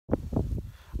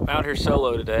out here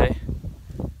solo today.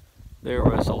 There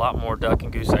was a lot more duck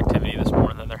and goose activity this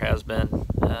morning than there has been.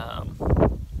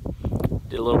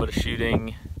 Did a little bit of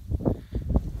shooting.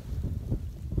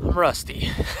 I'm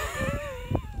rusty.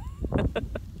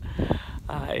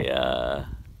 I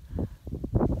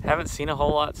haven't seen a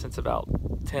whole lot since about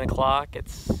 10 o'clock.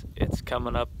 It's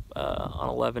coming up on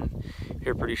 11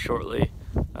 here pretty shortly.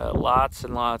 Lots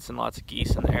and lots and lots of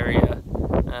geese in the area.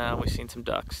 We've seen some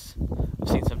ducks. I've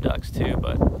seen some ducks too,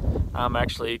 but I'm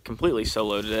actually completely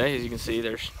solo today. As you can see,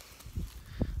 there's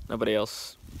nobody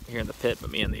else here in the pit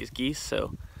but me and these geese.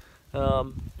 So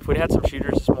if we'd had some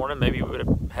shooters this morning, maybe we would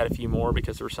have had a few more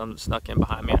because there were some that snuck in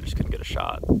behind me. I just couldn't get a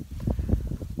shot.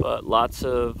 But lots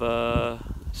of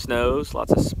snows,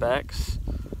 lots of specks,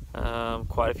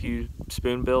 quite a few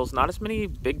spoonbills. Not as many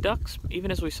big ducks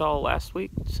even as we saw last week.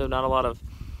 So not a lot of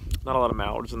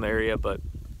mallards in the area, but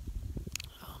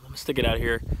I'm gonna stick it out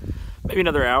here maybe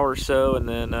another hour or so, and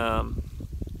then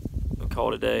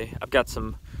call it a day. I've got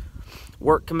some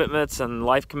work commitments and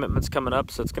life commitments coming up,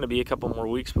 so it's going to be a couple more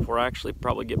weeks before I actually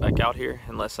probably get back out here,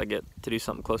 unless I get to do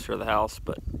something closer to the house.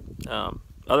 But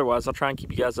otherwise, I'll try and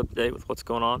keep you guys up to date with what's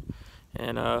going on,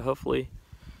 and hopefully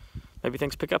maybe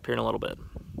things pick up here in a little bit.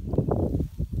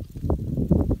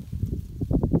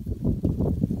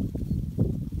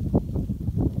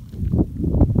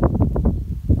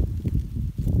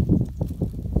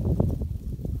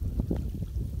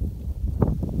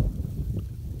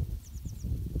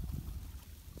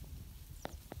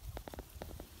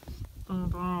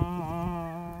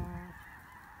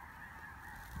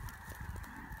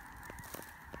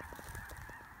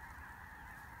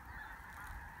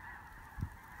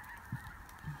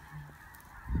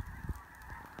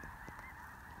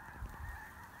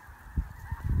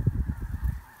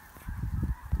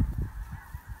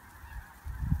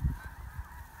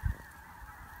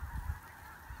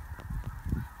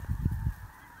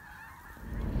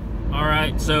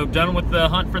 Alright, so done with the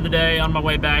hunt for the day, on my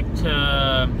way back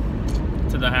to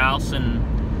the house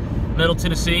in Middle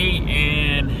Tennessee,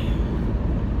 and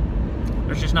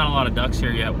there's just not a lot of ducks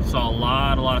here yet. We saw a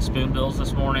lot of spoonbills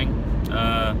this morning.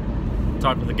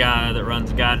 Talked with the guy that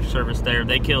runs the guided service there.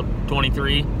 They killed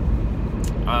 23,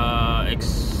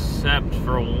 except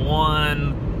for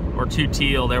 1 or 2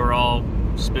 teal. They were all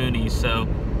spoonies. So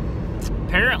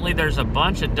apparently there's a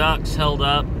bunch of ducks held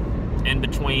up in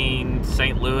between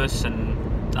St. Louis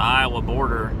and the Iowa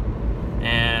border,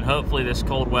 and hopefully this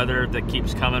cold weather that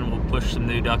keeps coming will push some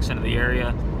new ducks into the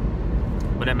area.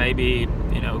 But it may be,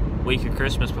 you know, week of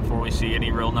Christmas before we see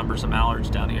any real numbers of mallards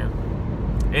down here.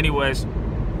 Anyways,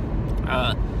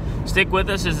 stick with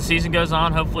us as the season goes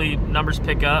on. Hopefully numbers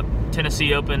pick up.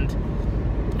 Tennessee opened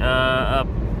up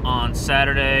on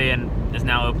Saturday and is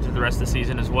now open through the rest of the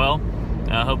season as well.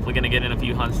 Hopefully going to get in a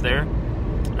few hunts there.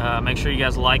 Make sure you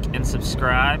guys like and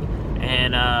subscribe,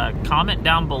 and comment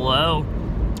down below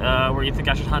where you think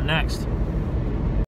I should hunt next.